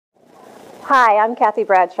Hi, I'm Kathie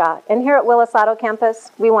Bradshaw, and here at Willis Auto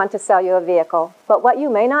Campus, we want to sell you a vehicle. But what you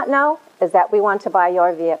may not know is that we want to buy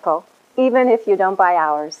your vehicle, even if you don't buy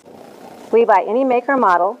ours. We buy any make or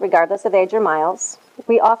model, regardless of age or miles.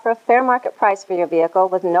 We offer a fair market price for your vehicle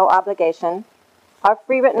with no obligation. Our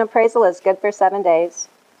free written appraisal is good for 7 days.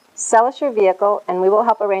 Sell us your vehicle, and we will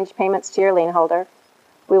help arrange payments to your lien holder.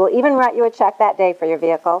 We will even write you a check that day for your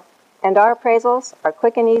vehicle. And our appraisals are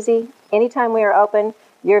quick and easy. Anytime we are open,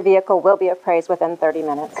 your vehicle will be appraised within 30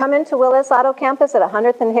 minutes. Come into Willis Auto Campus at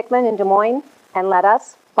 100th and Hickman in Des Moines and let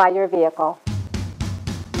us buy your vehicle.